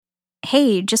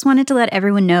Hey, just wanted to let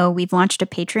everyone know we've launched a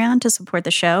Patreon to support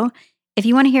the show. If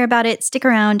you want to hear about it, stick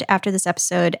around after this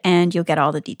episode and you'll get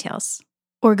all the details.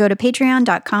 Or go to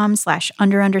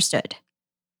patreon.com/underunderstood.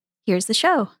 Here's the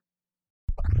show.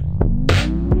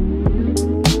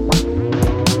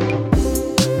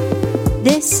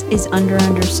 This is Under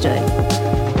Understood.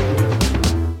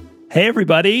 Hey,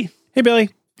 everybody. Hey, Billy.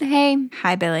 Hey.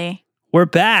 Hi, Billy. We're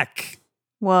back.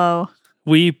 Whoa.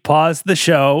 We paused the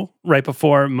show right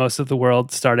before most of the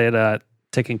world started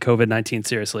taking COVID-19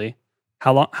 seriously.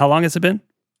 How long has it been?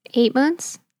 8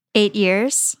 months? 8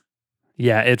 years.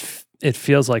 Yeah, it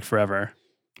feels like forever.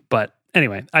 But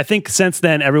anyway, I think since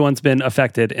then, everyone's been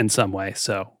affected in some way.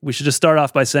 So we should just start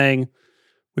off by saying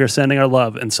we are sending our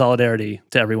love and solidarity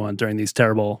to everyone during these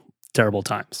terrible, terrible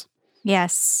times.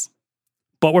 Yes.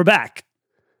 But we're back.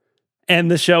 And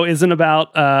the show isn't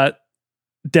about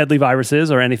deadly viruses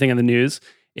or anything in the news.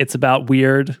 It's about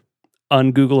weird,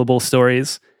 ungoogleable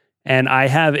stories. And I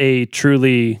have a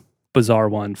truly bizarre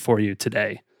one for you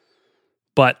today.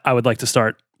 But I would like to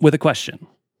start with a question.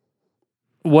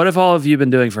 What have all of you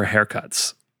been doing for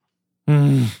haircuts?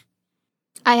 I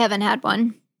haven't had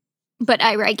one, but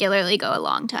I regularly go a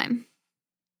long time.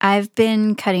 I've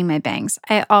been cutting my bangs.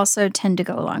 I also tend to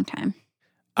go a long time.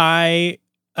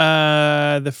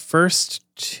 The first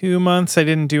 2 months I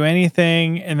didn't do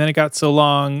anything, and then it got so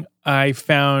long I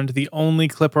found the only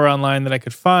clipper online that I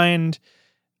could find,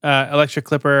 electric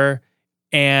clipper,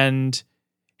 and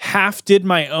half did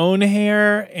my own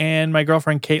hair, and my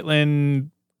girlfriend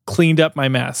Caitlin cleaned up my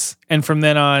mess. And from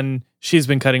then on, she's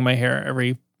been cutting my hair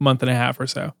every month and a half or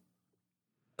so.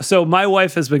 So my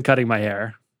wife has been cutting my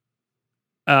hair.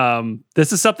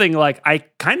 This is something like I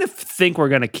kind of think we're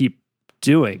going to keep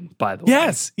doing, by the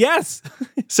way. Yes.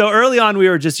 So early on, we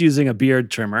were just using a beard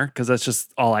trimmer because that's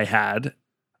just all I had.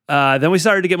 Then we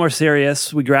started to get more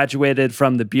serious. We graduated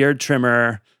from the beard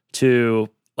trimmer to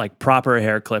like proper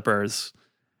hair clippers.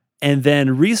 And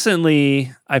then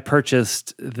recently, I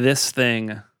purchased this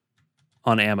thing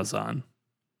on Amazon.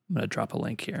 I'm going to drop a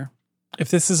link here.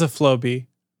 If this is a Flowbee.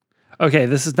 Okay,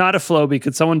 this is not a Flowbee.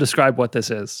 Could someone describe what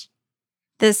this is?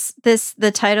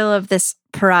 The title of this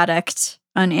product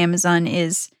on Amazon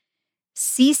is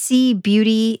CC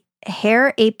Beauty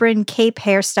Hair Apron Cape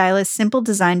Hairstylist Simple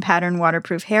Design Pattern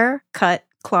Waterproof Hair Cut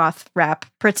Cloth Wrap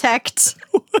Protect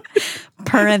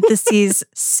parentheses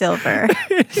silver.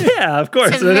 Yeah, of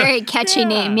course. It's a very catchy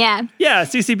name, yeah. Yeah,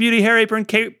 CC Beauty Hair Apron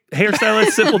Cape Hairstylist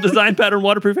Simple Design Pattern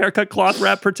Waterproof Haircut Cloth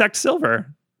Wrap Protect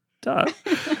Silver. Duh.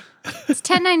 It's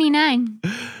 $10.99.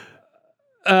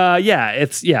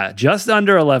 It's just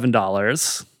under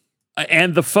 $11.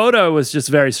 And the photo was just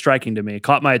very striking to me. It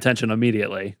caught my attention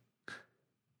immediately.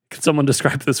 Can someone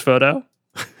describe this photo?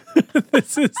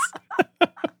 This is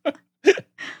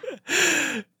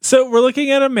So we're looking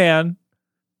at a man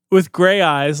with gray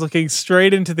eyes looking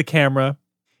straight into the camera.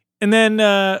 And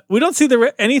then we don't see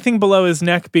anything below his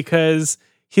neck because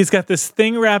he's got this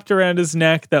thing wrapped around his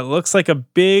neck that looks like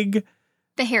the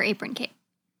hair apron cape.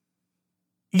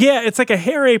 Yeah, it's like a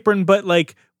hair apron, but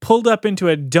like pulled up into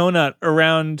a donut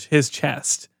around his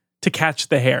chest to catch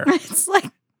the hair. It's like...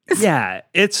 Yeah,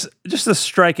 it's just a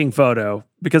striking photo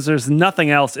because there's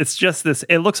nothing else. It's just this.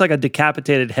 It looks like a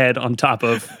decapitated head on top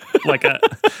of like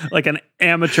an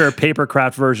amateur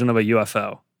papercraft version of a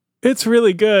UFO. It's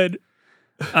really good.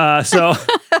 So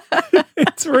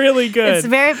it's really good. It's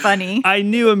very funny. I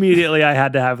knew immediately I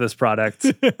had to have this product.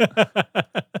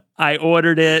 I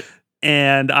ordered it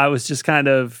and I was just kind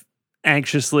of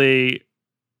anxiously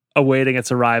awaiting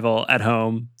its arrival at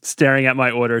home, staring at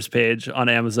my orders page on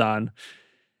Amazon.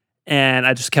 And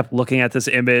I just kept looking at this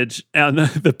image on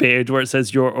the page where it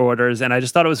says your orders. And I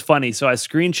just thought it was funny. So I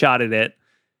screenshotted it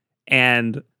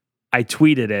and I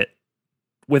tweeted it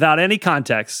without any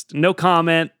context, no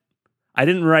comment. I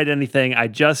didn't write anything. I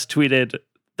just tweeted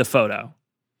the photo.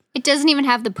 It doesn't even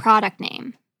have the product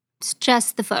name. It's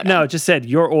just the photo. No, it just said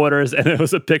your orders. And it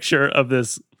was a picture of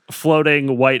this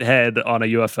floating white head on a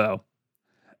UFO.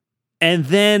 And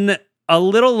then a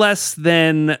little less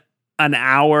than an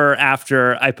hour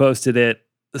after I posted it,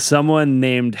 someone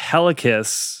named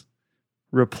Helicus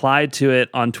replied to it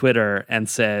on Twitter and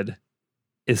said,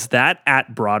 "Is that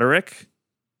at Broderick?"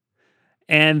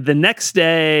 And the next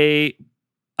day,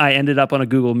 I ended up on a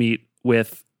Google Meet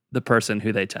with the person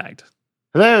who they tagged.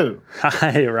 Hello.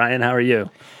 Hi, Ryan. How are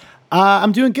you?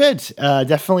 I'm doing good.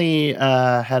 Definitely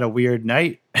had a weird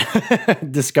night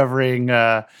discovering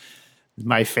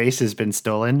my face has been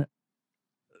stolen.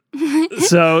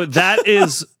 So that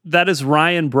is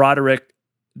Ryan Broderick.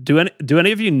 Do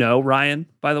any of you know Ryan,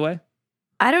 by the way?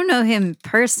 I don't know him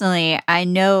personally. I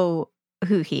know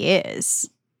who he is.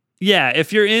 Yeah,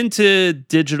 if you're into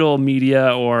digital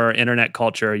media or internet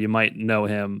culture, you might know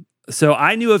him. So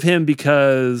I knew of him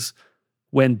because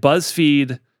when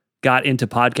BuzzFeed got into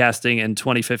podcasting in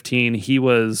 2015, he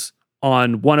was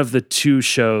on one of the two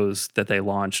shows that they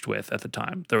launched with at the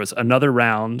time. There was Another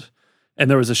Round, and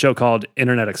there was a show called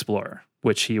Internet Explorer,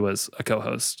 which he was a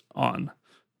co-host on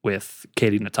with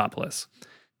Katie Natopoulos.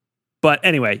 But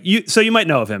anyway, you might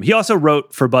know of him. He also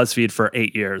wrote for BuzzFeed for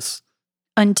 8 years.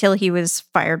 Until he was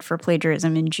fired for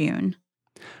plagiarism in June.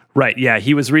 Right, yeah.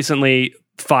 He was recently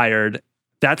fired.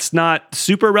 That's not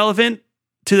super relevant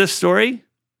to this story,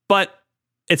 but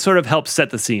it sort of helps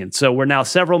set the scene. So we're now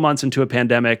several months into a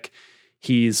pandemic.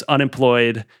 He's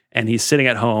unemployed, and he's sitting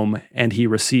at home, and he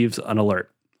receives an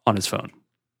alert on his phone.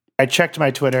 I checked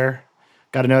my Twitter,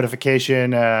 got a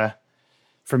notification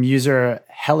from user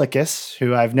Helicus,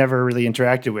 who I've never really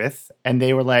interacted with, and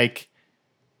they were like,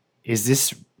 "Is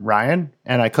this Ryan?"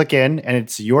 And I click in, and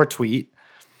it's your tweet,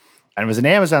 and it was an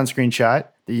Amazon screenshot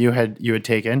that you had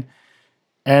taken.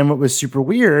 And what was super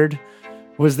weird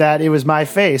was that it was my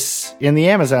face in the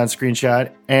Amazon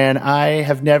screenshot, and I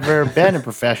have never been a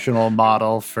professional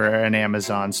model for an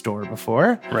Amazon store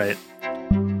before. Right.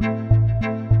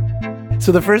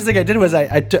 So the first thing I did was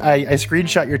I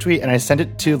screenshot your tweet and I sent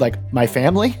it to like my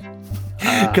family.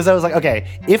 Because I was like, okay,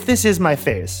 if this is my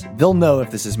face, they'll know if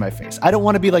this is my face. I don't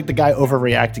want to be like the guy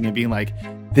overreacting and being like,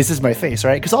 this is my face,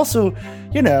 right? Because also,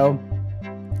 you know,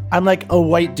 I'm like a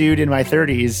white dude in my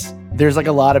 30s. There's like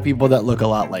a lot of people that look a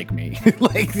lot like me.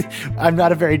 Like, I'm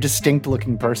not a very distinct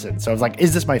looking person. So I was like,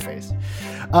 is this my face?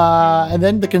 And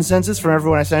then the consensus from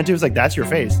everyone I sent it to was like, that's your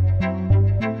face.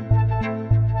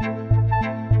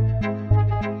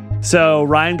 So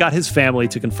Ryan got his family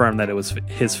to confirm that it was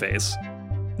his face.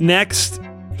 Next,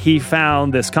 he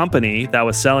found this company that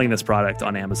was selling this product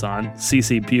on Amazon,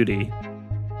 CC Beauty.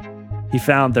 He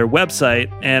found their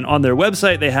website, and on their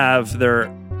website, they have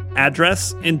their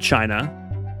address in China,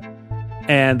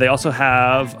 and they also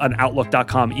have an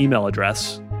Outlook.com email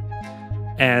address.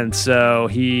 And so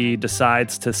he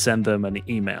decides to send them an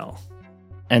email.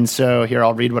 And so here,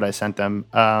 I'll read what I sent them.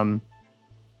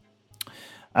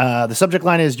 The subject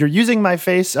line is, "You're using my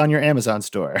face on your Amazon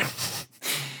store."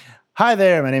 "Hi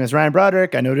there, my name is Ryan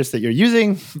Broderick. I noticed that you're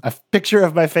using a picture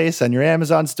of my face on your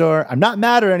Amazon store. I'm not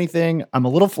mad or anything. I'm a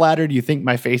little flattered you think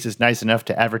my face is nice enough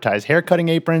to advertise hair cutting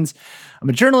aprons. I'm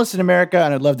a journalist in America,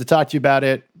 and I'd love to talk to you about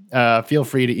it. Feel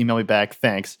free to email me back.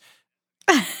 Thanks."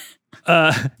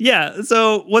 Yeah,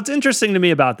 so what's interesting to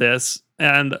me about this,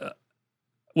 and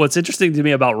what's interesting to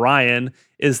me about Ryan,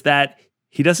 is that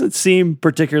he doesn't seem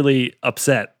particularly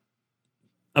upset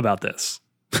about this,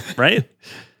 right?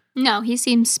 No, he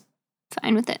seems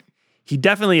fine with it. He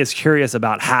definitely is curious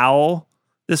about how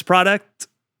this product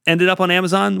ended up on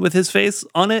Amazon with his face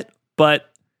on it,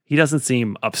 but he doesn't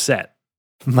seem upset.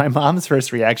 My mom's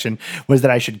first reaction was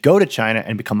that I should go to China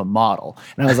and become a model.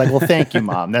 And I was like, well, thank you,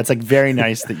 Mom. That's like very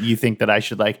nice that you think that I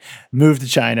should like move to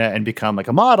China and become like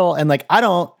a model. And like, I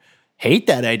don't hate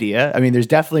that idea. I mean, there's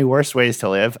definitely worse ways to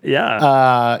live.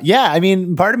 Yeah. Yeah. I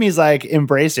mean, part of me is like,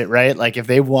 embrace it, right? Like if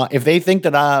they think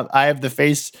that I have the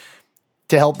face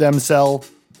to help them sell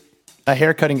a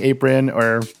haircutting apron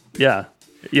or. Yeah.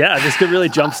 This could really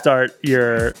jumpstart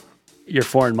your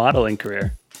foreign modeling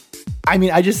career. I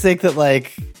mean, I just think that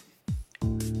like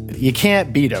you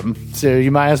can't beat them. So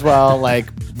you might as well like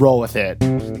roll with it.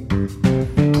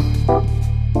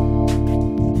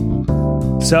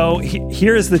 So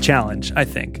here's the challenge, I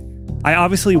think. I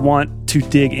obviously want to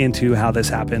dig into how this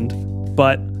happened,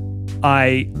 but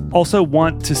I also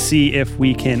want to see if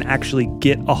we can actually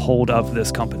get a hold of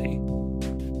this company.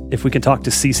 If we can talk to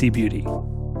CC Beauty.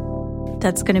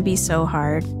 That's going to be so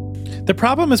hard. The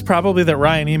problem is probably that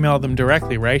Ryan emailed them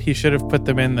directly, right? He should have put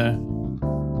them in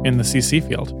the CC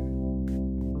field.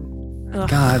 Ugh.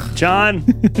 God, John.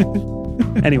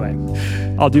 Anyway,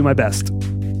 I'll do my best.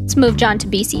 Let's move John to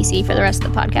BCC for the rest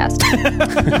of the podcast.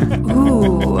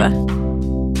 Ooh.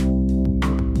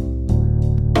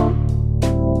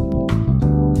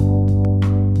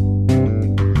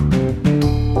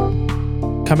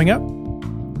 Coming up,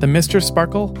 the Mr.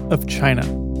 Sparkle of China.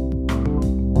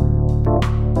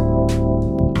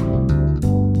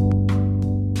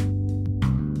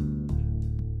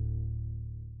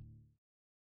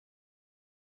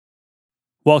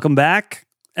 Welcome back,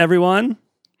 everyone.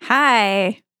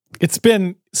 Hi. It's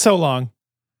been so long.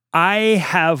 I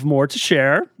have more to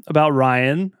share about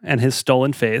Ryan and his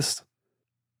stolen face.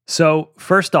 So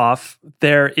first off,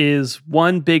 there is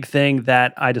one big thing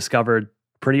that I discovered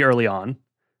pretty early on,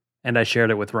 and I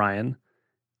shared it with Ryan.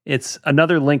 It's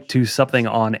another link to something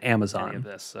on Amazon.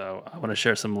 So I want to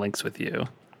share some links with you.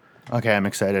 Okay, I'm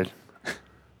excited.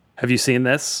 Have you seen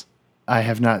this? I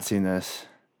have not seen this.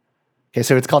 Okay,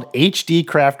 so it's called HD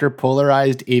Crafter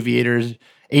Polarized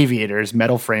Aviators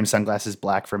Metal Frame Sunglasses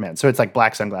Black for Men. So it's like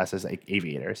black sunglasses, like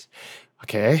aviators.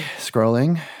 Okay,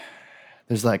 scrolling.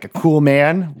 There's like a cool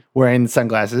man wearing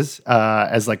sunglasses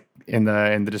as like in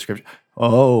the description.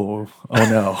 Oh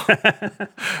no.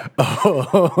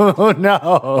 Oh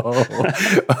no.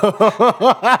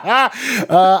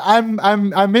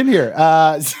 I'm in here.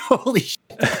 Holy shit.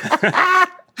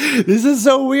 This is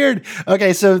so weird.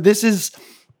 Okay, so this is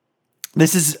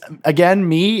again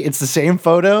me. It's the same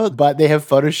photo, but they have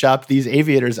photoshopped these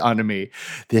aviators onto me.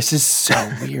 This is so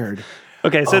weird.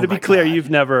 Okay, so to be clear, you've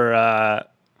never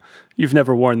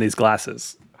worn these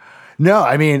glasses. No,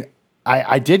 I mean,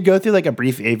 I did go through like a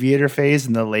brief aviator phase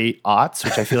in the late aughts,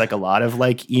 which I feel like a lot of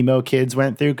like emo kids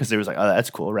went through because it was like, oh,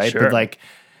 that's cool, right? Sure. But like,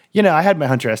 you know, I had my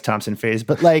Hunter S. Thompson phase,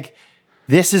 but like,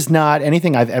 this is not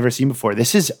anything I've ever seen before.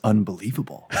 This is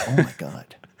unbelievable. Oh my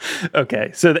God.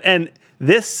 Okay, so and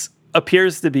this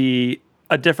appears to be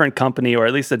a different company, or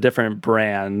at least a different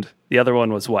brand. The other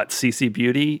one was what? CC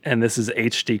Beauty, and this is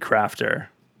HD Crafter.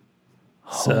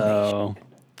 So,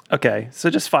 okay, so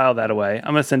just file that away.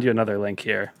 I'm going to send you another link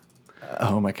here.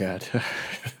 Oh my God.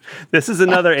 This is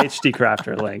another HD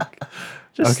Crafter link.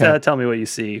 Just Okay. tell me what you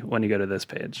see when you go to this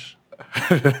page.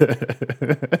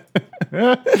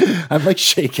 I'm like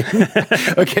shaking.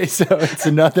 Okay, so it's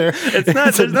another.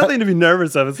 There's nothing to be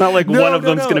nervous of. It's not like No, one of no,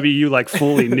 them's no. going to be you like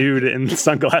fully nude in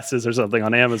sunglasses or something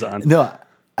on Amazon. No,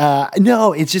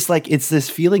 it's just like it's this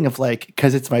feeling of like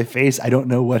because it's my face, I don't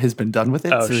know what has been done with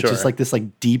it. Oh, so it's sure. just like this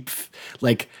like deep,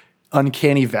 like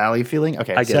uncanny valley feeling.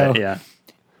 Okay, I get it, yeah.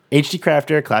 HD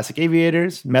Crafter, classic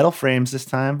aviators, metal frames this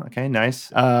time. Okay,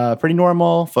 nice. Pretty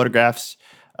normal photographs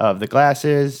of the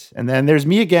glasses, and then there's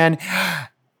me again.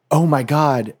 Oh my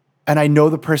God! And I know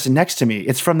the person next to me.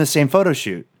 It's from the same photo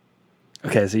shoot.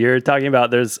 Okay, so you're talking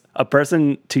about there's a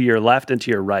person to your left and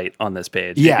to your right on this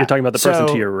page. Yeah, You're talking about the person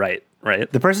so- to your right,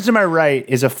 right? The person to my right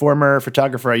is a former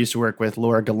photographer I used to work with,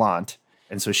 Laura Gallant.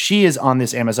 And so she is on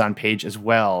this Amazon page as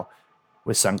well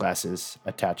with sunglasses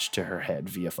attached to her head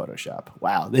via Photoshop.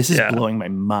 Wow, this is Yeah. blowing my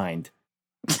mind.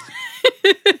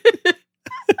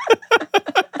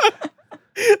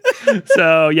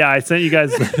 So yeah, I sent you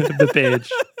guys the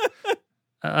page.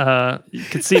 You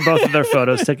can see both of their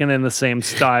photos taken in the same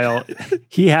style.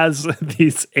 He has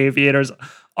these aviators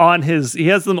on he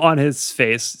has them on his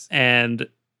face, and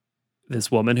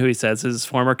this woman who he says is his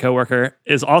former coworker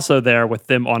is also there with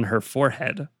them on her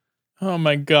forehead. Oh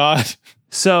my God.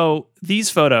 So these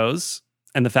photos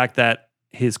and the fact that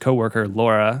his coworker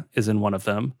Laura is in one of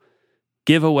them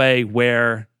give away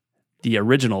where the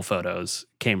original photos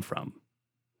came from.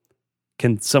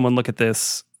 Can someone look at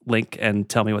this link and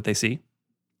tell me what they see?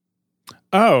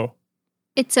 Oh.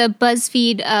 It's a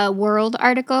BuzzFeed World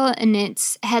article, and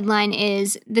its headline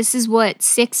is, "This is what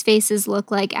 6 faces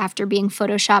look like after being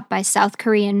photoshopped by South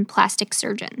Korean plastic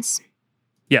surgeons."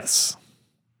 Yes.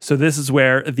 So this is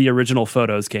where the original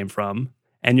photos came from.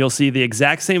 And you'll see the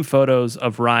exact same photos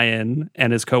of Ryan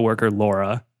and his coworker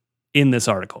Laura in this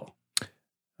article.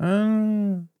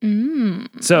 So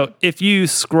if you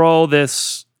scroll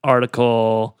this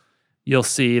article, you'll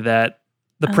see that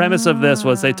the premise of this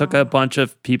was they took a bunch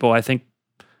of people, I think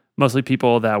mostly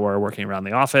people that were working around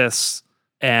the office,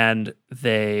 and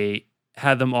they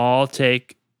had them all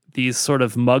take these sort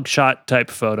of mugshot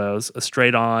type photos, a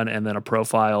straight on and then a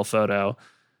profile photo,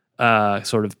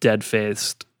 sort of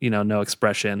dead-faced, no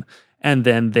expression. And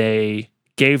then they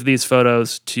gave these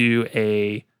photos to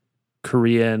a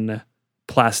Korean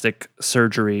plastic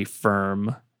surgery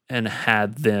firm and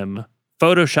had them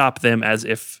Photoshop them as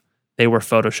if they were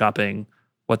Photoshopping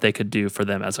what they could do for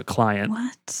them as a client.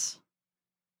 What?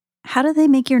 How do they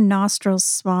make your nostrils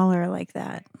smaller like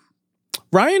that?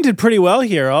 Ryan did pretty well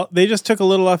here. They just took a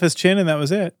little off his chin and that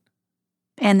was it.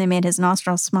 And they made his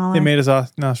nostrils smaller. They made his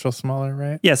nostril smaller,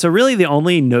 right? Yeah, so really the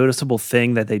only noticeable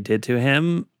thing that they did to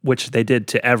him, which they did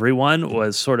to everyone,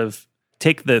 was sort of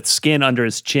take the skin under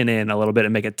his chin in a little bit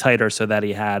and make it tighter so that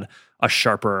he had a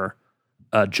sharper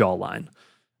jawline.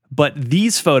 But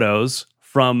these photos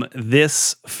from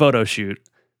this photo shoot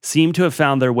seem to have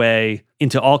found their way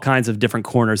into all kinds of different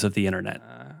corners of the internet.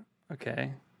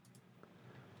 Okay.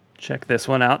 Check this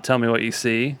one out. Tell me what you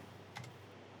see.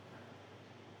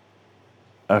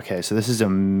 Okay, so this is a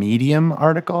Medium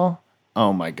article.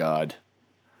 Oh my God.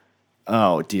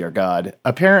 Oh dear God.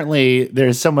 Apparently,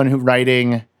 there's someone who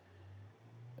writing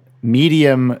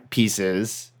Medium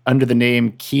pieces under the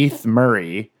name Keith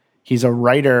Murray. He's a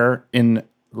writer in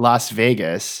Las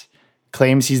Vegas,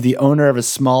 claims he's the owner of a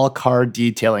small car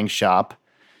detailing shop,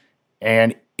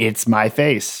 and it's my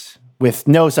face with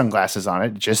no sunglasses on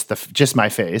it, just my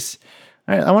face.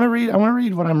 All right, I want to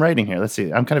read what I'm writing here. Let's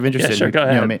see. I'm kind of interested. Yeah, sure. Go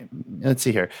ahead. Let's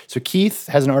see here. So Keith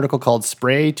has an article called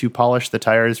 "Spray to Polish the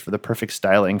Tires for the Perfect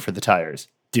Styling for the Tires."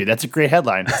 Dude, that's a great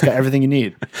headline. It's got everything you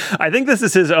need. I think this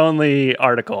is his only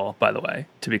article, by the way,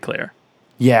 to be clear.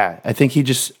 Yeah, I think he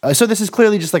just... so this is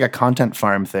clearly just like a content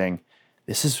farm thing.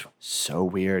 This is so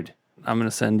weird. I'm going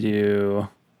to send you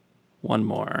one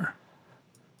more.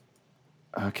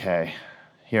 Okay,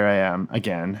 here I am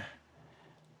again.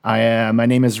 My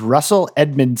name is Russell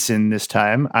Edmondson this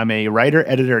time. I'm a writer,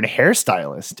 editor, and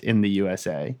hairstylist in the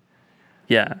USA.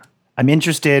 Yeah. I'm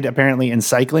interested, apparently, in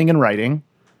cycling and writing.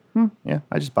 Yeah,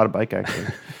 I just bought a bike, actually.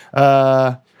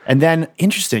 And then,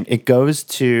 interesting, it goes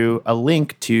to a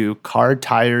link to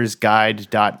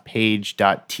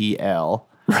cartiresguide.page.tl.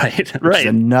 Right. Which is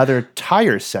another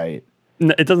tire site.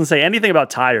 It doesn't say anything about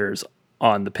tires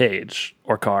on the page,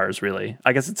 or cars, really.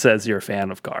 I guess it says you're a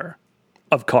fan of car,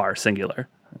 singular.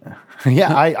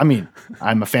 Yeah, I mean,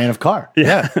 I'm a fan of car.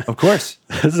 Yeah, of course.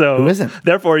 So who isn't?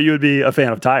 Therefore, you would be a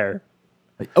fan of tire.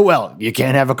 Oh, well, you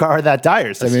can't have a car without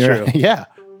tires. That's true. Yeah.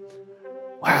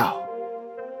 Wow.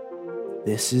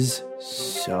 This is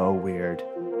so weird.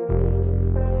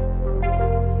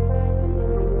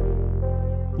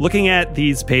 Looking at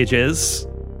these pages,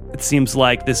 it seems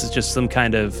like this is just some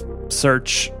kind of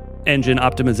search engine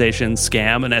optimization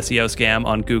scam, an SEO scam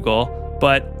on Google.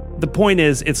 But the point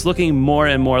is, it's looking more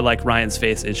and more like Ryan's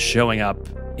face is showing up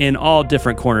in all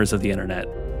different corners of the internet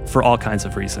for all kinds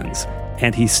of reasons.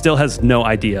 And he still has no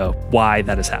idea why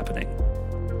that is happening.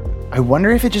 I wonder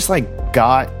if it just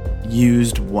got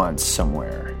used once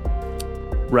somewhere.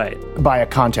 Right. By a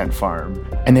content farm.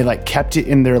 And they kept it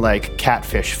in their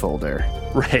catfish folder.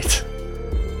 Right.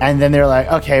 And then they're like,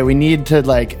 okay, we need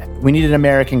an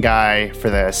American guy for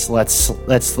this. Let's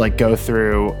go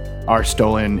through our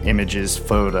stolen images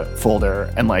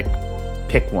folder and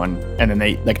pick one. And then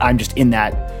they I'm just in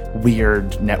that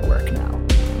weird network now.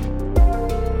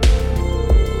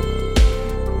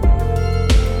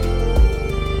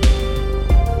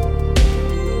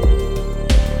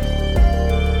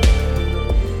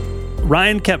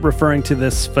 Ryan kept referring to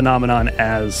this phenomenon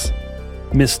as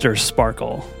Mr.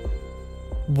 Sparkle.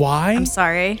 Why? I'm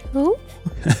sorry. Who?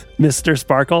 Mr.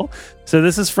 Sparkle. So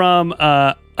this is from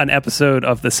an episode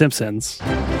of The Simpsons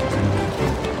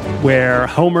where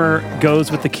Homer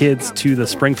goes with the kids to the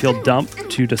Springfield dump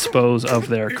to dispose of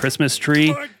their Christmas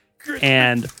tree.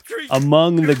 And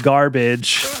among the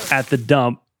garbage at the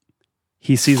dump,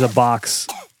 he sees a box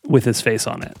with his face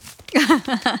on it.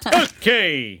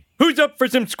 Okay, who's up for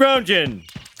some scrounging?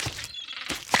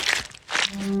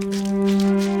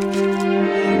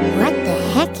 What the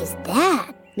heck is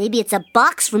that? Maybe it's a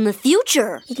box from the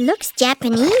future. It looks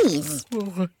Japanese.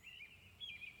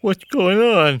 What's going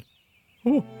on?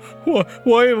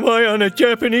 Why am I on a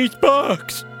Japanese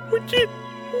box? Look at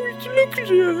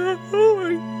that. Oh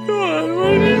my God,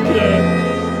 what is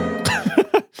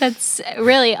that? That's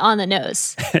really on the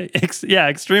nose. Yeah,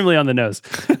 extremely on the nose.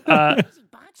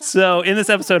 So in this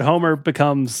episode, Homer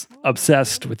becomes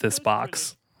obsessed with this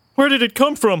box. Where did it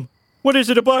come from? What is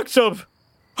it a box of?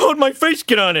 How'd my face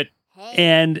get on it?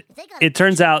 And it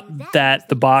turns out that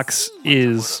the box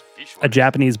is a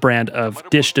Japanese brand of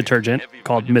dish detergent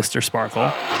called Mr.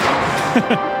 Sparkle.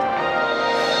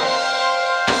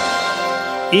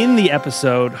 In the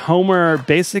episode, Homer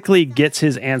basically gets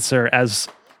his answer as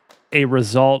a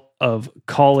result of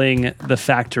calling the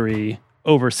factory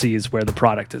overseas where the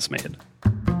product is made.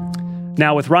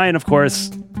 Now, with Ryan, of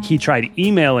course, he tried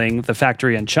emailing the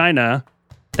factory in China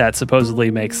that supposedly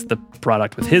makes the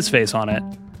product with his face on it.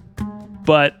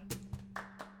 But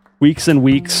weeks and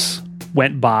weeks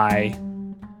went by.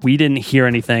 We didn't hear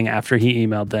anything after he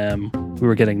emailed them. We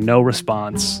were getting no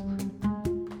response.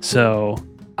 So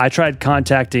I tried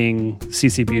contacting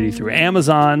CC Beauty through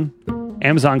Amazon.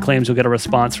 Amazon claims you'll get a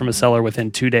response from a seller within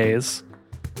 2 days.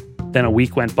 Then a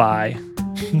week went by.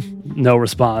 No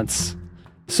response.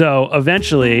 So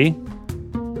eventually,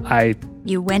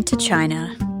 You went to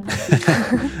China.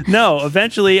 No,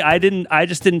 eventually I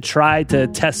just didn't try to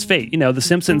test fate. You know, The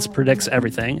Simpsons predicts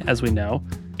everything, as we know.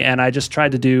 And I just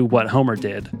tried to do what Homer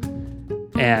did.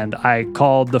 And I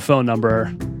called the phone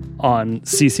number on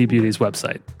CC Beauty's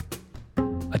website.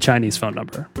 A Chinese phone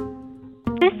number.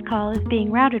 This call is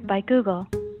being routed by Google.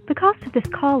 The cost of this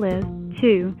call is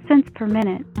 2 cents per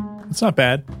minute. It's not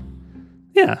bad.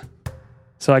 Yeah.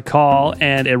 So I call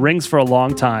and it rings for a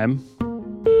long time.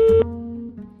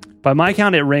 By my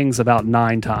count, it rings about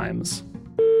 9 times.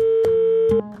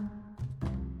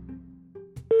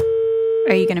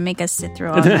 Are you going to make us sit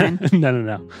through all 9?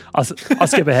 No. I'll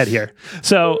skip ahead here.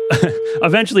 So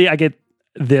eventually I get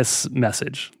this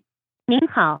message. 您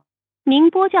好，您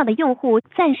拨叫的用户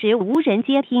暂時無人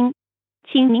接聽，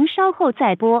請您稍後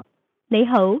再撥。你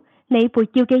好，你撥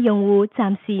叫嘅用戶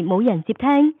暫時冇人接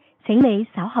聽，請你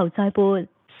稍後再撥。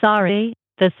Sorry,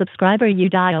 the subscriber you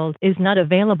dialed is not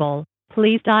available.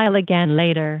 Please dial again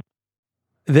later.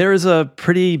 There is a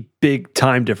pretty big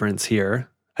time difference here.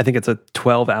 I think it's a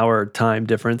 12-hour time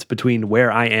difference between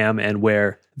where I am and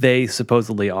where they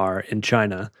supposedly are in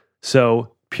China.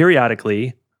 So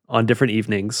periodically, on different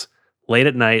evenings, late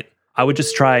at night, I would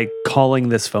just try calling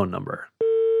this phone number.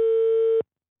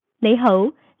 你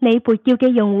好，你撥叫嘅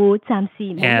用戶暫時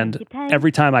冇人 And 接聽。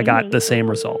 every time I got the same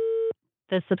result.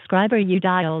 The subscriber you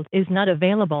dialed is not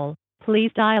available.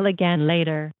 Please dial again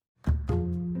later.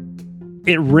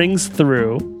 It rings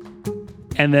through,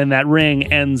 and then that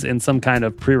ring ends in some kind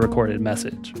of pre-recorded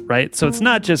message, right? So it's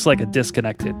not just like a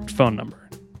disconnected phone number.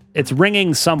 It's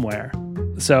ringing somewhere.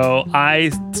 So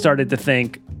I started to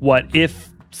think, what if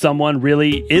someone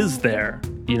really is there,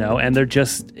 and they're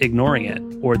just ignoring it,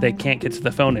 or they can't get to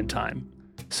the phone in time?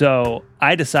 So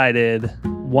I decided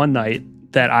one night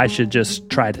that I should just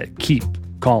try to keep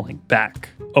calling back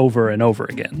over and over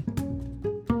again.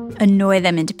 Annoy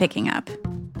them into picking up.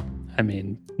 I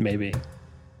mean, maybe.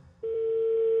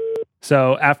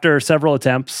 So after several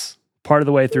attempts, part of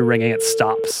the way through ringing, it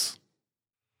stops.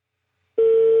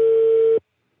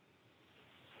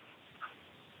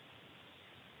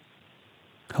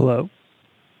 Hello?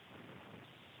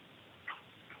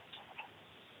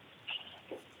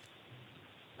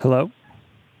 Hello?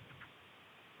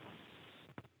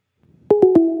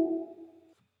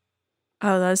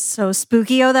 Oh, that was so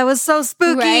spooky. Oh, that was so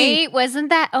spooky. Right? Wasn't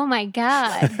that? Oh my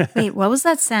God. Wait, what was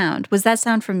that sound? Was that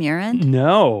sound from your end?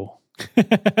 No,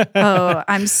 Oh,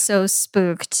 I'm so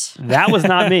spooked. that was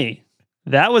not me.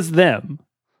 That was them.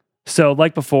 So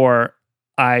like before,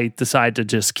 I decide to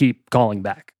just keep calling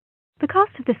back. The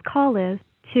cost of this call is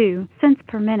 2 cents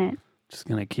per minute. Just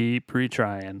going to keep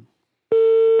retrying.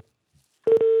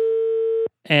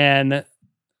 And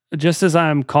just as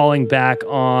I'm calling back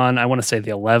on, I want to say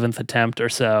the 11th attempt or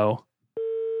so,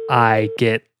 I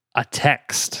get a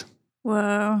text.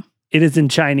 Whoa. It is in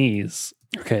Chinese.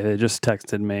 Okay, they just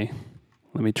texted me.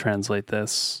 Let me translate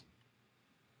this.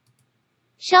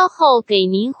 稍后给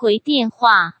您回电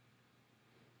话.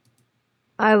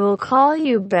 I will call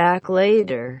you back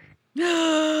later.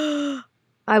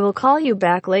 I will call you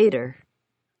back later.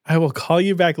 I will call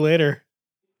you back later.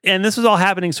 And this was all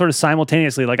happening sort of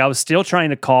simultaneously. Like I was still trying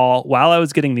to call while I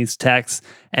was getting these texts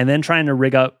and then trying to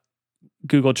rig up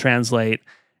Google Translate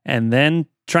and then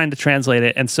trying to translate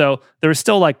it. And so there were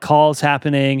still like calls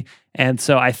happening. And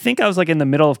so I think I was like in the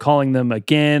middle of calling them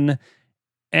again.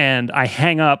 And I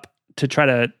hang up to try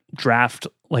to draft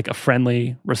like a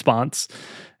friendly response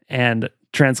and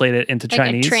translate it into Like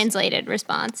Chinese. a translated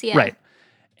response, yeah. Right.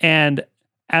 And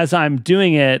as I'm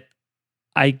doing it,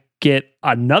 I get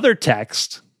another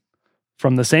text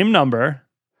from the same number,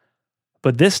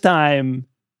 but this time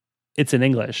it's in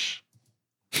English.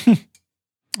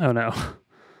 Oh no.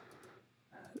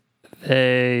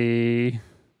 They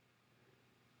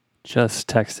just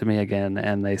texted me again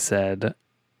and they said,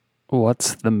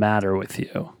 "What's the matter with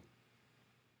you?"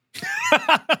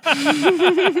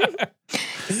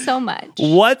 So much.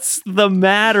 What's the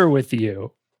matter with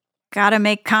you? Gotta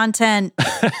make content.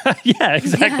 Yeah,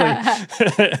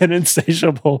 exactly. An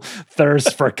insatiable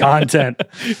thirst for content.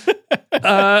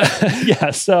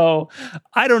 Yeah, so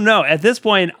I don't know. At this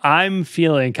point, I'm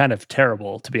feeling kind of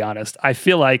terrible, to be honest. I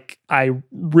feel like I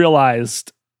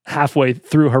realized halfway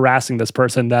through harassing this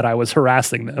person that I was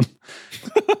harassing them.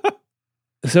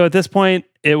 So at this point,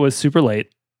 it was super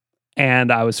late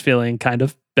and I was feeling kind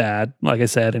of bad, like I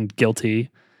said, and guilty.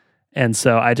 And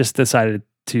so I just decided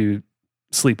to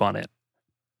sleep on it.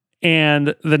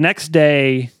 And the next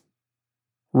day,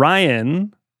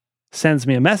 Ryan sends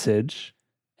me a message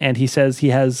and he says he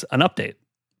has an update.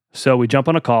 So we jump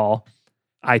on a call.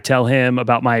 I tell him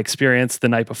about my experience the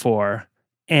night before,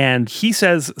 and he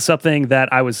says something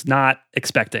that I was not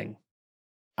expecting.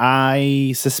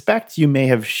 I suspect you may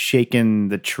have shaken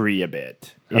the tree a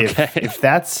bit. Okay. If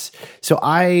that's so,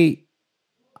 I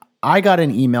got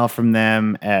an email from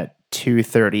them at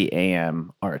 2:30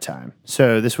 a.m. our time.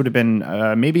 So this would have been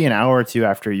maybe an hour or two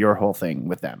after your whole thing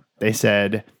with them. They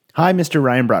said, "Hi, Mr.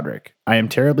 Ryan Broderick. I am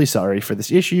terribly sorry for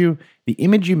this issue. The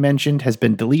image you mentioned has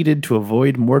been deleted to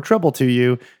avoid more trouble to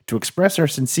you. To express our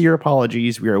sincere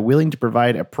apologies, we are willing to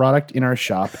provide a product in our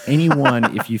shop.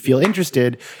 Anyone, if you feel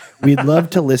interested, we'd love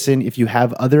to listen if you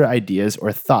have other ideas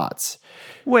or thoughts."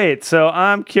 Wait, so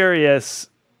I'm curious.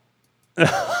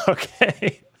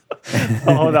 Okay.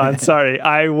 Hold on. Sorry.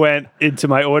 I went into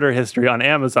my order history on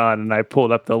Amazon and I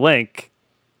pulled up the link.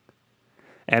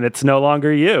 And it's no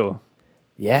longer you.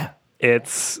 Yeah.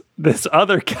 It's this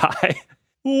other guy.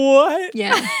 What?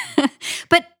 Yeah.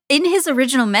 But in his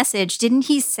original message, didn't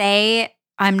he say,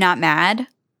 I'm not mad?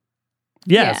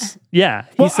 Yes. Yeah.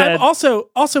 He Well, said. also,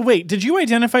 wait, did you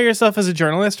identify yourself as a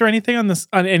journalist or anything on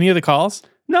any of the calls?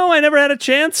 No, I never had a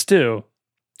chance to.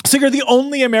 So you're the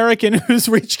only American who's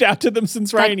reached out to them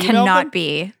since Ryan That emailed cannot them?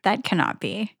 be. That cannot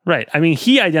be. Right. I mean,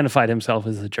 he identified himself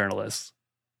as a journalist.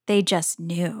 They just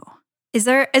knew. Is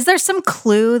there some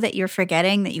clue that you're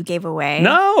forgetting that you gave away?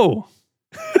 No.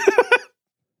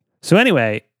 So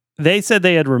anyway, they said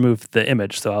they had removed the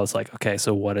image. So I was like, okay,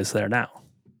 so what is there now?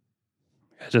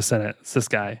 I just sent it. It's this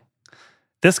guy.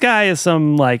 This guy is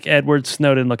some like Edward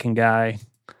Snowden looking guy.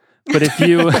 But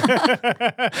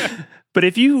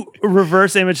if you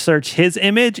reverse image search his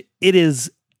image, it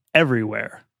is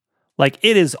everywhere. Like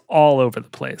it is all over the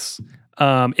place.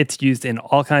 It's used in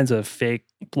all kinds of fake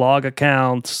blog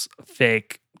accounts,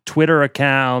 fake Twitter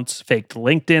accounts, fake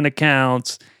LinkedIn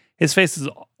accounts. His face is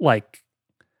like,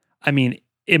 I mean,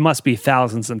 it must be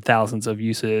thousands and thousands of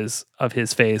uses of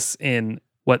his face in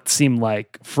what seem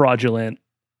like fraudulent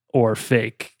or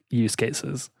fake use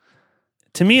cases.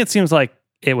 To me, it seems like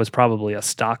it was probably a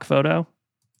stock photo.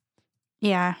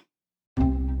 Yeah.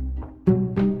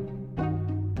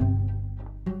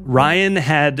 Ryan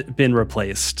had been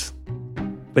replaced.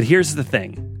 But here's the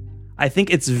thing. I think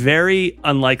it's very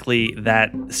unlikely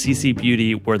that CC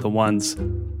Beauty were the ones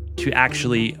to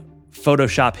actually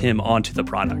Photoshop him onto the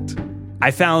product.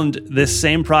 I found this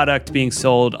same product being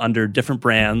sold under different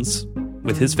brands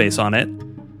with his face on it,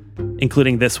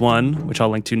 including this one, which I'll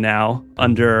link to now,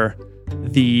 under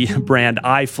the brand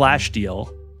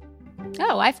iFlashDeal.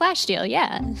 Oh, iFlashDeal,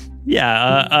 yeah.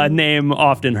 Yeah, a name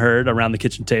often heard around the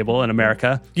kitchen table in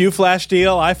America. You flash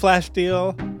deal, I flash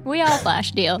deal. We all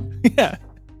flash deal. Yeah.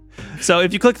 So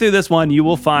if you click through this one, you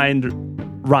will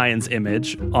find Ryan's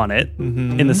image on it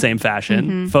in the same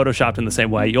fashion, photoshopped in the same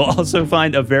way. You'll also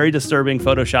find a very disturbing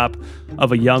Photoshop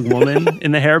of a young woman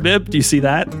in the hair bib. Do you see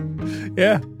that?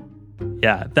 Yeah.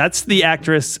 Yeah, that's the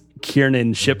actress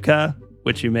Kiernan Shipka,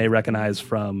 which you may recognize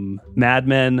from Mad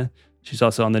Men. She's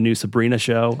also on the new Sabrina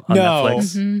show on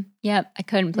Netflix. Mm-hmm. Yep, I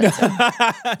couldn't place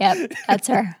her. Yep, that's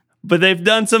her. But they've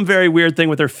done some very weird thing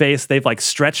with her face. They've like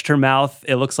stretched her mouth.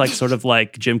 It looks like sort of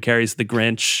like Jim Carrey's The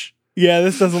Grinch. Yeah,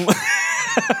 this doesn't look...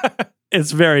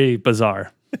 It's very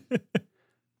bizarre.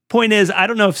 Point is, I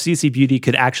don't know if CC Beauty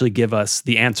could actually give us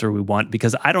the answer we want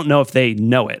because I don't know if they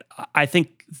know it. I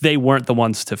think they weren't the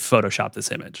ones to Photoshop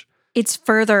this image. It's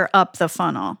further up the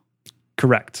funnel.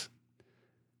 Correct.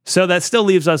 So that still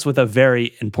leaves us with a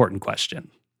very important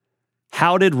question.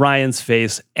 How did Ryan's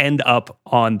face end up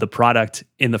on the product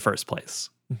in the first place?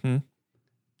 Mm-hmm.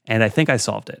 And I think I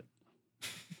solved it.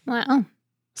 Wow.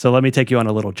 So let me take you on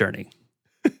a little journey.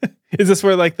 Is this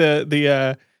where like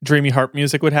the dreamy harp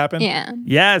music would happen? Yeah.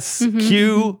 Yes.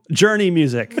 Cue journey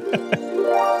music.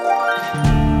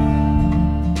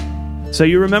 So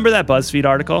you remember that BuzzFeed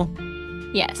article?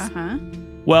 Yes. Uh-huh.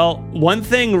 Well, one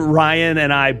thing Ryan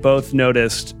and I both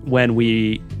noticed when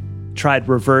we tried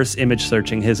reverse image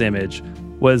searching his image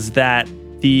was that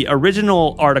the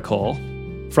original article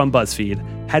from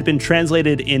BuzzFeed had been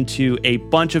translated into a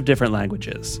bunch of different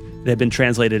languages. It had been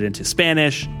translated into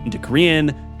Spanish, into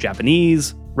Korean,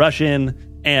 Japanese, Russian,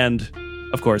 and,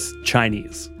 of course,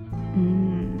 Chinese.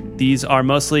 These are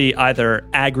mostly either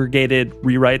aggregated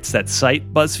rewrites that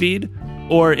cite BuzzFeed,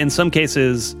 or in some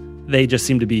cases, they just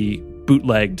seem to be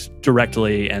bootlegged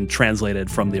directly and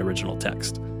translated from the original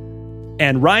text.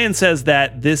 And Ryan says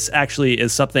that this actually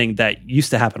is something that used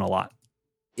to happen a lot.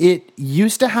 It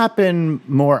used to happen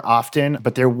more often,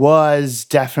 but there was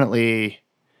definitely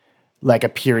like a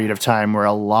period of time where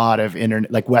a lot of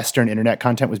like Western internet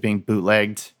content was being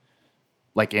bootlegged,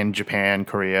 like in Japan,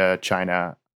 Korea,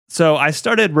 China. So I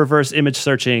started reverse image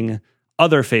searching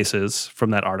other faces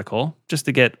from that article just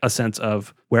to get a sense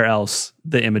of where else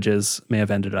the images may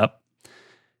have ended up.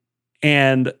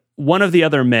 And one of the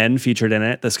other men featured in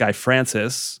it, this guy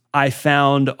Francis, I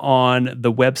found on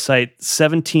the website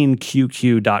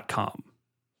 17qq.com.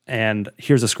 And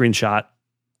here's a screenshot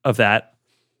of that.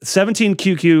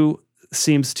 17qq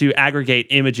seems to aggregate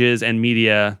images and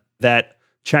media that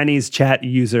Chinese chat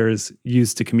users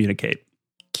use to communicate.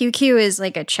 QQ is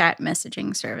like a chat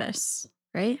messaging service,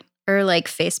 right? Or like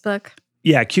Facebook.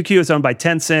 Yeah, QQ is owned by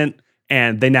Tencent,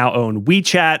 and they now own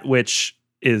WeChat, which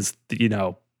is,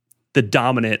 the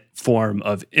dominant form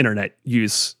of internet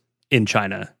use in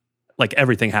China. Like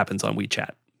everything happens on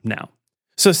WeChat now.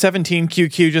 So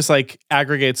 17QQ just like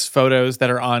aggregates photos that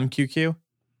are on QQ?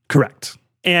 Correct.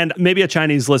 And maybe a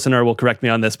Chinese listener will correct me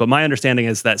on this, but my understanding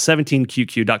is that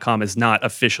 17QQ.com is not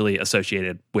officially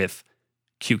associated with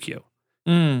QQ.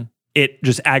 It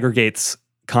just aggregates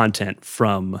content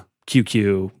from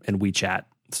QQ and WeChat,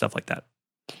 stuff like that.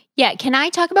 Yeah, can I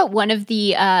talk about one of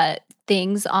the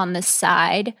things on the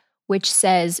side which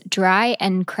says dry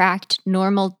and cracked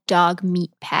normal dog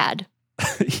meat pad?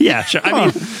 Yeah, sure. I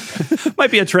mean, might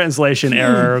be a translation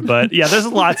error, but yeah, there's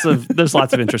lots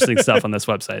of interesting stuff on this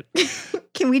website.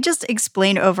 Can we just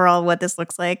explain overall what this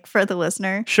looks like for the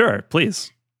listener? Sure,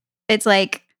 please. It's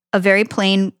like a very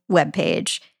plain web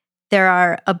page. There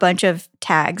are a bunch of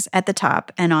tags at the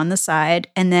top and on the side,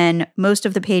 and then most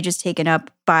of the page is taken up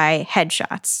by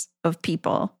headshots of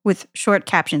people with short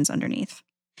captions underneath.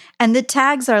 And the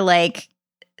tags are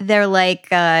they're like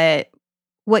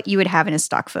what you would have in a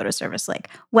stock photo service, like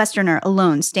Westerner,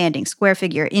 alone, standing, square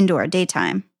figure, indoor,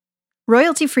 daytime.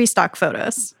 Royalty-free stock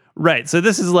photos. Right. So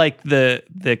this is like the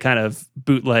kind of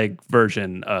bootleg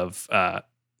version of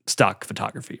stock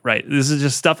photography, right? This is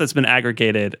just stuff that's been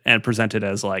aggregated and presented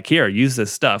as like, here, use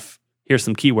this stuff. Here's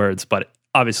some keywords, but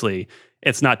obviously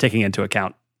it's not taking into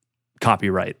account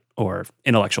copyright or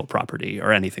intellectual property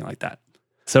or anything like that.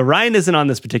 So Ryan isn't on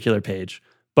this particular page,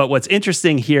 but what's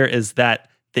interesting here is that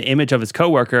the image of his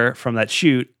coworker from that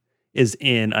shoot is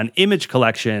in an image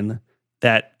collection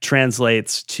that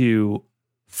translates to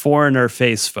foreigner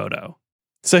face photo.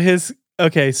 So his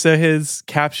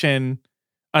caption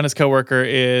on his coworker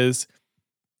is,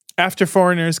 after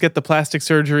foreigners get the plastic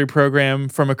surgery program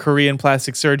from a Korean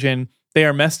plastic surgeon, they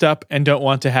are messed up and don't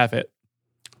want to have it.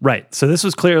 Right. So this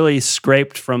was clearly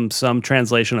scraped from some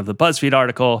translation of the BuzzFeed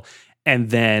article and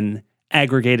then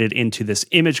aggregated into this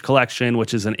image collection,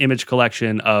 which is an image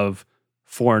collection of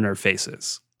foreigner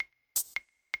faces.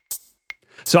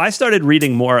 So I started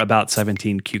reading more about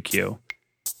 17QQ,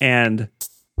 and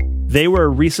they were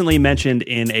recently mentioned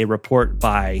in a report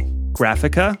by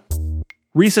Graphica.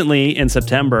 Recently, in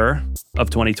September of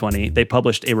 2020, they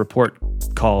published a report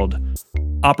called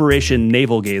Operation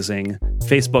Navel Gazing,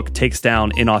 Facebook Takes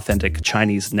Down Inauthentic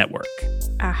Chinese Network.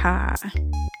 Aha.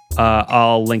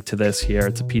 I'll link to this here.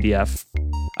 It's a PDF.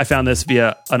 I found this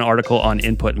via an article on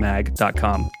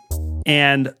inputmag.com.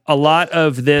 And a lot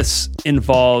of this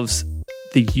involves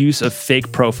the use of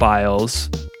fake profiles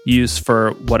used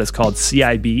for what is called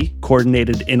CIB,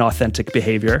 Coordinated Inauthentic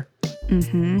Behavior.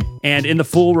 Mm-hmm. And in the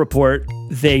full report,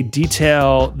 they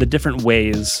detail the different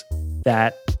ways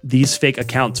that these fake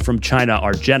accounts from China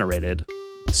are generated.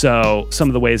 So some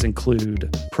of the ways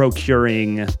include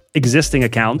procuring existing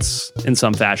accounts in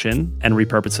some fashion and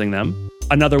repurposing them.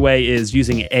 Another way is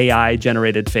using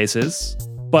AI-generated faces.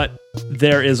 But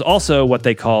there is also what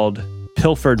they called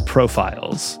pilfered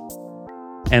profiles.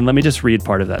 And let me just read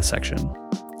part of that section.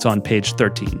 It's on page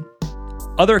 13.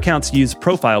 Other accounts use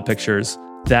profile pictures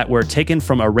that were taken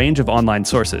from a range of online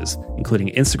sources, including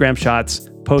Instagram shots,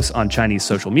 posts on Chinese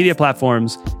social media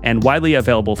platforms, and widely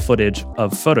available footage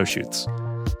of photo shoots.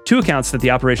 Two accounts that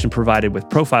the operation provided with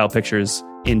profile pictures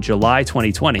in July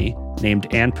 2020,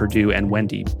 named Ann Purdue and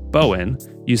Wendy Bowen,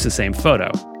 used the same photo.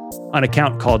 An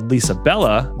account called Lisa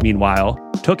Bella, meanwhile,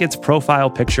 took its profile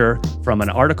picture from an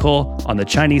article on the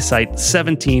Chinese site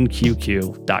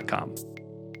 17QQ.com.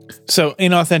 So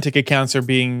inauthentic accounts are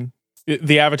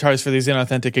the avatars for these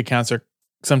inauthentic accounts are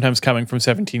sometimes coming from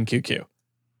 17QQ.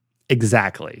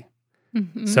 Exactly.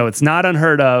 Mm-hmm. So it's not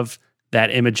unheard of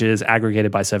that images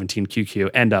aggregated by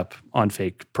 17QQ end up on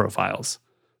fake profiles,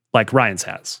 like Ryan's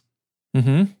has.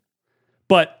 Mm-hmm.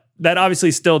 But that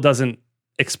obviously still doesn't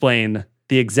explain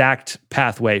the exact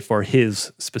pathway for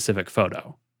his specific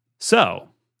photo. So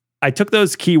I took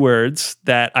those keywords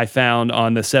that I found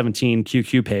on the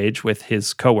 17QQ page with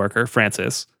his coworker,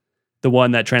 Francis, the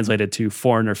one that translated to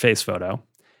foreigner face photo,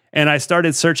 and I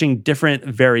started searching different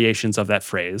variations of that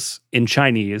phrase in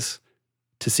Chinese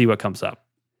to see what comes up.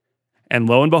 And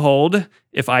lo and behold,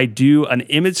 if I do an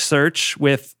image search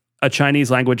with a Chinese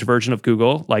language version of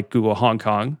Google, like Google Hong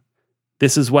Kong,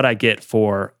 this is what I get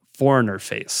for foreigner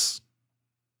face.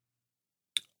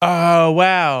 Oh,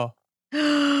 wow.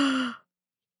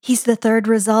 He's the third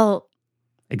result.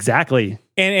 Exactly.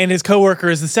 And his coworker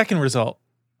is the second result.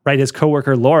 Right, his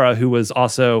coworker Laura, who was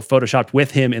also photoshopped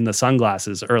with him in the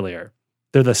sunglasses earlier.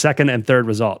 They're the second and third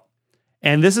result.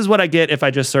 And this is what I get if I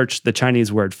just search the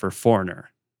Chinese word for foreigner.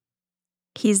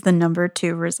 He's the number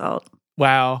 2 result.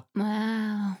 Wow.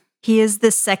 Wow. He is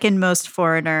the second most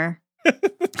foreigner.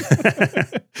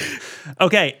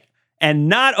 Okay, and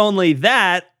not only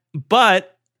that,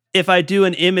 but if I do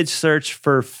an image search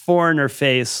for foreigner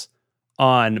face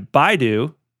on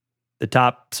Baidu, the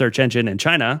top search engine in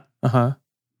China, Uh-huh.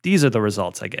 these are the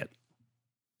results I get.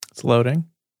 It's loading.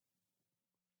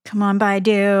 Come on,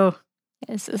 Baidu.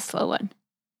 This is a slow one.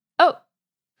 Oh,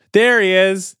 There he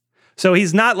is. So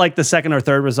he's not like the second or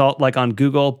third result like on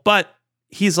Google, but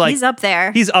he's up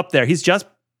there. He's up there. He's just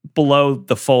below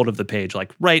the fold of the page,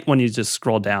 like right when you just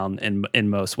scroll down in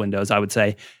most windows, I would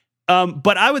say.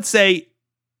 But I would say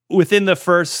within the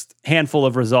first handful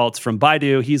of results from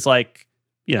Baidu, he's like,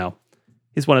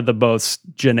 he's one of the most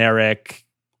generic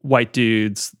white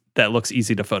dudes that looks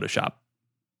easy to Photoshop.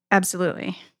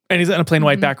 Absolutely. And he's on a plain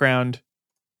white background.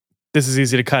 This is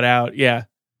easy to cut out. Yeah.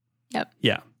 Yep.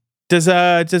 Yeah. Does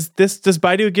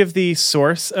Baidu give the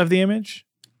source of the image?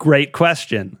 Great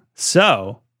question.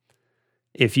 So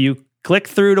if you click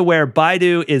through to where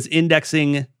Baidu is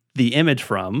indexing the image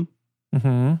from.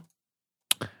 Mm-hmm.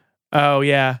 Oh,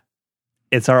 yeah.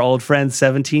 It's our old friend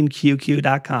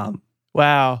 17qq.com.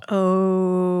 Wow.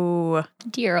 Oh.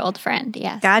 Dear old friend,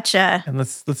 yes. Gotcha. And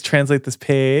let's translate this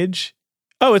page.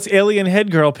 Oh, it's Alien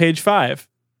Head Girl, page 5.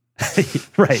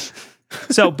 Right.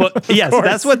 So, but yes,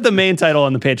 that's what the main title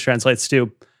on the page translates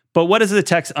to. But what does the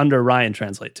text under Ryan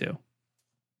translate to?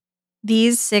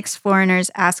 These 6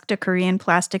 foreigners asked a Korean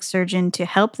plastic surgeon to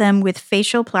help them with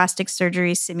facial plastic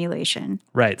surgery simulation.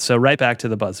 Right. So right back to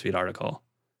the BuzzFeed article.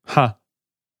 Huh.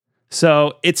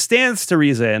 So it stands to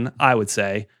reason, I would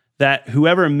say, that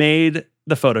whoever made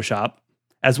the Photoshop,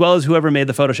 as well as whoever made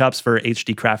the Photoshops for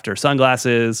HD Crafter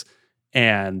sunglasses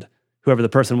and whoever the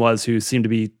person was who seemed to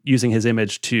be using his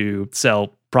image to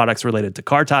sell products related to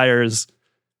car tires,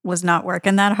 was not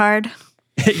working that hard.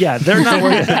 Yeah, they're not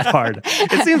working that hard.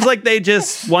 It seems like they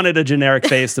just wanted a generic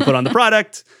face to put on the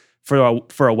product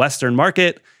for a Western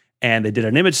market. And they did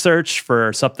an image search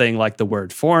for something like the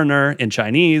word foreigner in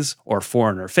Chinese or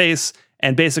foreigner face.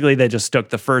 And basically they just took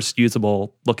the first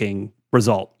usable looking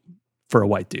result for a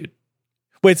white dude.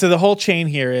 Wait, so the whole chain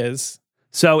here is?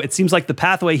 So it seems like the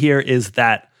pathway here is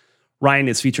that Ryan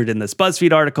is featured in this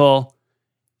BuzzFeed article.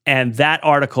 And that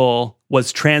article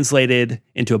was translated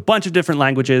into a bunch of different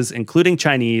languages, including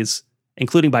Chinese,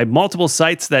 including by multiple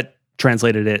sites that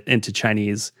translated it into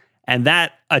Chinese. And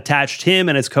that attached him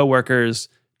and his coworkers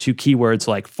to keywords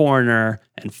like foreigner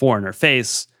and foreigner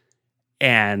face.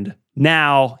 And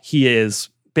now he is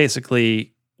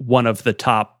basically one of the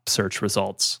top search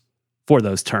results for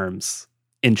those terms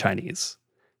in Chinese.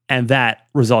 And that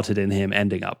resulted in him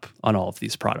ending up on all of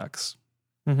these products.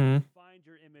 Mm-hmm.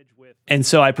 And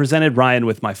so I presented Ryan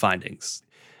with my findings.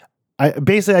 I'm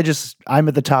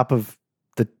at the top of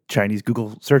the Chinese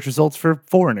Google search results for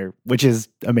foreigner, which is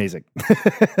amazing.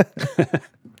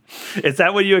 Is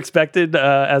that what you expected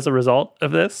as a result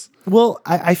of this? Well,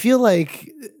 I feel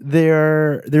like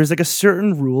there's like a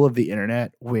certain rule of the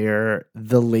internet where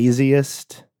the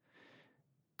laziest,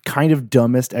 kind of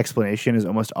dumbest explanation is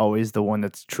almost always the one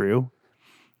that's true.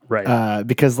 Right.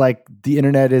 Because like the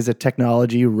internet is a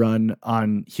technology run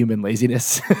on human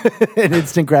laziness and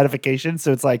instant gratification.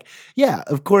 So it's like, yeah,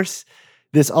 of course,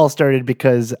 this all started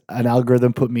because an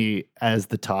algorithm put me as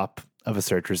the top of a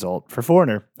search result for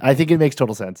foreigner. I think it makes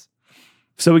total sense.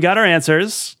 So we got our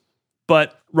answers,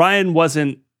 but Ryan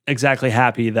wasn't exactly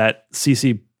happy that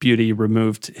CC Beauty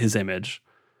removed his image.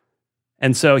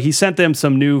 And so he sent them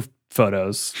some new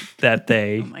photos that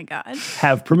they Oh my God.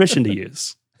 have permission to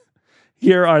use.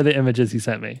 Here are the images he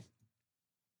sent me.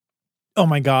 Oh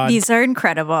my God. These are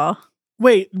incredible.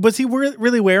 Wait, was he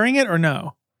really wearing it or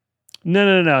no?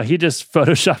 No. He just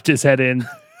photoshopped his head in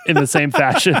the same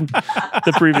fashion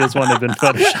the previous one had been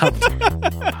photoshopped.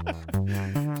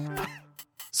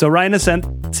 So Ryan has sent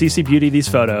CC Beauty these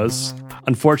photos.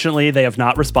 Unfortunately, they have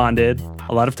not responded.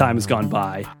 A lot of time has gone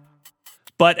by.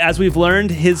 But as we've learned,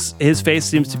 his face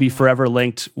seems to be forever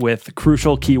linked with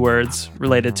crucial keywords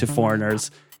related to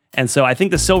foreigners. And so I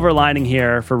think the silver lining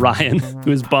here for Ryan,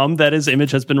 who is bummed that his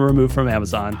image has been removed from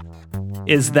Amazon,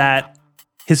 is that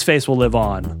his face will live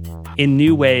on in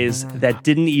new ways that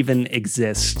didn't even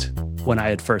exist when I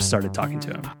had first started talking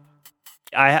to him.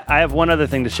 I have one other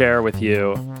thing to share with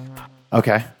you.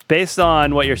 Okay. Based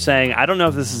on what you're saying, I don't know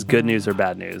if this is good news or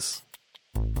bad news.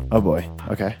 Oh boy.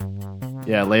 Okay.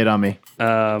 Yeah, lay it on me.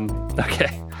 Okay.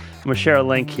 I'm going to share a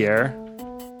link here.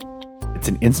 It's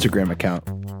an Instagram account.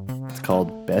 It's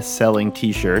called Best Selling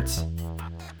T-Shirts.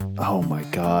 Oh my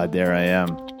God, there I am.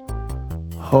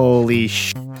 Holy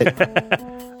shit.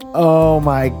 Oh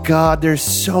my God, there's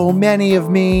so many of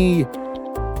me.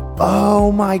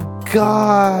 Oh my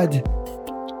God.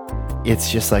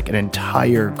 It's just like an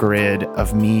entire grid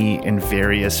of me in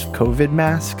various COVID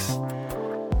masks.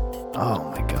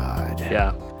 Oh my God.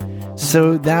 Yeah.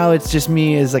 So now it's just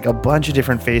me as like a bunch of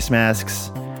different face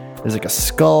masks. There's like a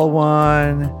skull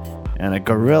one and a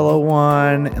gorilla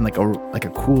one and like a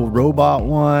cool robot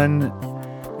one.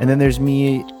 And then there's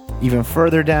me even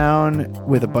further down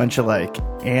with a bunch of like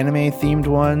anime themed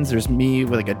ones. There's me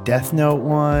with like a Death Note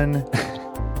one,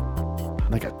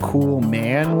 like a cool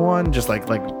man one, just like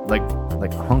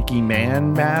hunky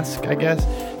man mask, I guess.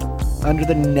 Under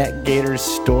the Net Gators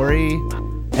story,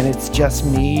 and it's just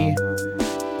me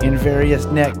in various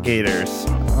Net Gators.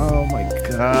 Oh my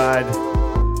god.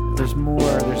 There's more.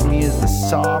 There's me as the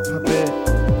Saw puppet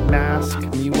mask,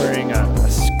 me wearing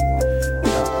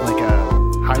like a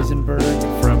Heisenberg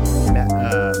from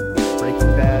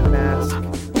Breaking Bad mask.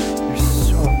 There's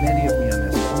so many of me on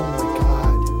this. Oh my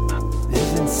god.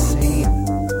 This is insane.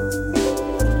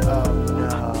 Oh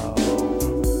no.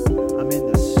 I'm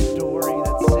in the story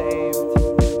that's saved.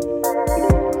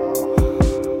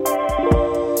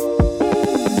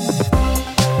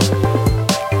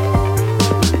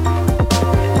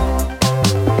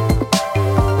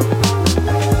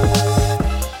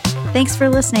 Thanks for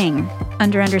listening.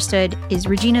 Understood is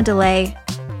Regina DeLay,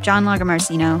 John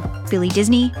Lagomarsino, Billy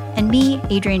Disney, and me,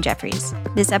 Adrian Jeffries.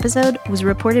 This episode was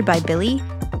reported by Billy,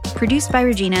 produced by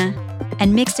Regina,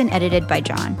 and mixed and edited by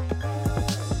John.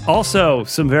 Also,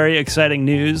 some very exciting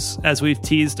news. As we've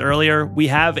teased earlier, we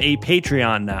have a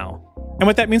Patreon now. And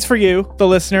what that means for you, the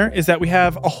listener, is that we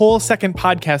have a whole second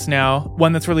podcast now,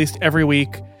 one that's released every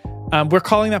week. We're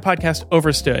calling that podcast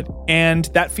Overstood, and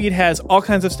that feed has all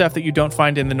kinds of stuff that you don't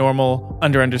find in the normal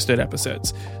Understood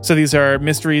episodes. So these are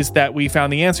mysteries that we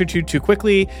found the answer to too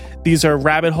quickly. These are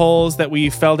rabbit holes that we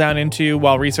fell down into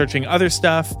while researching other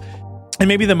stuff. And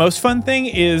maybe the most fun thing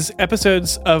is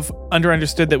episodes of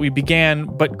Understood that we began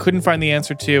but couldn't find the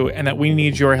answer to and that we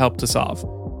need your help to solve.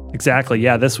 Exactly.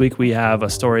 Yeah, this week we have a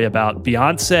story about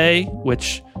Beyonce,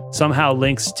 which somehow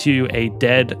links to a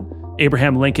dead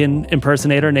Abraham Lincoln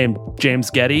impersonator named James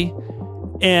Getty,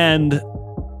 and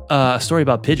a story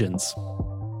about pigeons.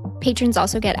 Patrons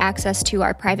also get access to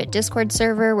our private Discord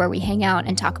server where we hang out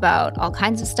and talk about all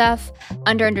kinds of stuff.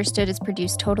 Understood is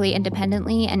produced totally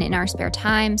independently and in our spare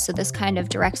time, so this kind of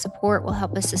direct support will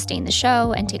help us sustain the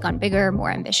show and take on bigger, more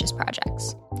ambitious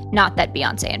projects. Not that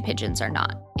Beyonce and pigeons are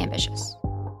not ambitious.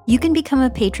 You can become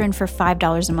a patron for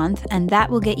 $5 a month, and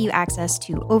that will get you access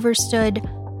to Overstood,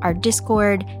 our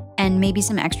Discord, and maybe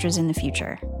some extras in the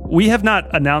future. We have not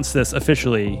announced this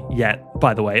officially yet,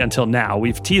 by the way, until now.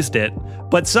 We've teased it.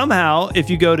 But somehow,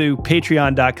 if you go to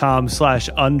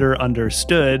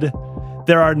patreon.com/understood,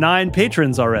 there are 9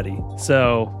 patrons already.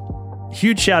 So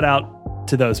huge shout out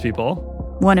to those people.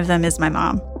 One of them is my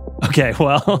mom. Okay,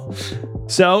 well,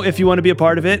 so if you want to be a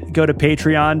part of it, go to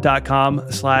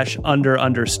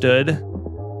patreon.com/understood.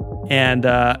 And,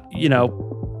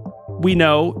 we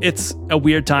know it's a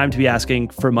weird time to be asking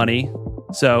for money.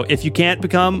 So if you can't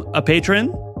become a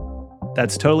patron,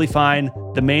 that's totally fine.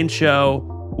 The main show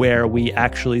where we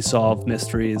actually solve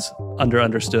mysteries,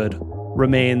 Understood,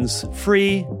 remains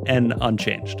free and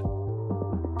unchanged.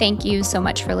 Thank you so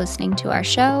much for listening to our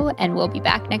show, and we'll be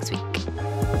back next week.